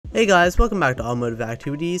Hey guys, welcome back to Automotive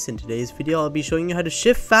Activities. In today's video, I'll be showing you how to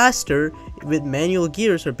shift faster with manual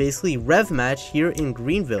gears, or basically rev match, here in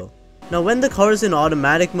Greenville. Now when the car is in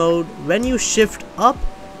automatic mode, when you shift up,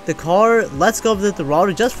 the car lets go of the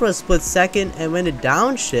throttle just for a split second, and when it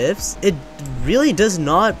downshifts, it really does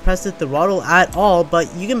not press the throttle at all,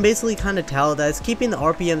 but you can basically kind of tell that it's keeping the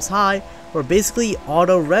RPMs high, or basically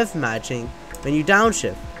auto rev matching when you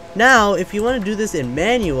downshift. Now if you want to do this in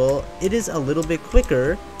manual, it is a little bit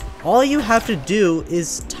quicker. All you have to do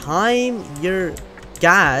is time your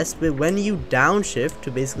gas but when you downshift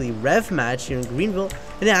to basically rev match here in Greenville,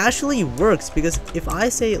 and it actually works, because if I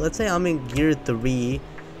say, let's say I'm in gear 3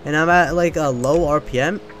 and I'm at like a low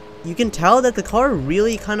RPM, you can tell that the car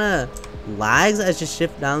really kind of lags as you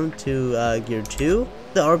shift down to gear 2.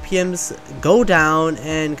 The RPMs go down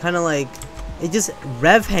and kind of like it just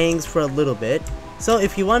rev hangs for a little bit. So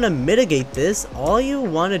if you want to mitigate this, all you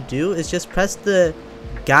want to do is just press the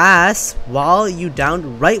gas while you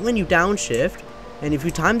right when you downshift, and if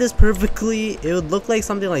you time this perfectly, it would look like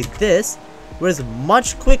something like this, where it's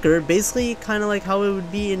much quicker, basically kind of like how it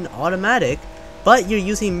would be in automatic, but you're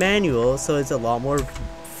using manual, so it's a lot more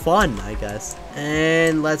fun, I guess.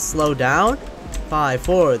 And let's slow down. 5,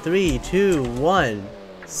 4, 3, 2, 1.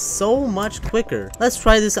 So much quicker. Let's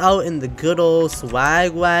try this out in the good old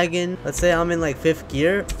swag wagon. Let's say I'm in like 5th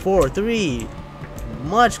gear. 4, 3.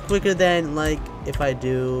 Much quicker than like if I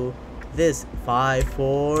do this. 5,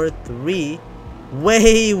 4, 3.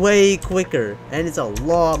 Way quicker, and it's a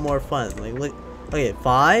lot more fun. Like look, okay,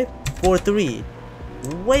 5, 4, 3.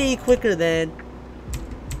 Way quicker than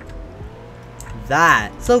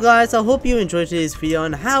that. So guys, I hope you enjoyed today's video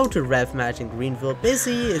on how to rev match in Greenville.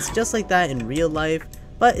 Basically it's just like that in real life,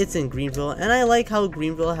 but it's in Greenville, and I like how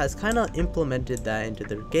Greenville has kind of implemented that into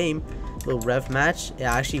their game. Little rev match, it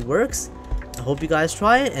actually works. I hope you guys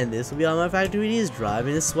try it, and this will be all my activities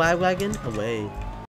driving the swag wagon away.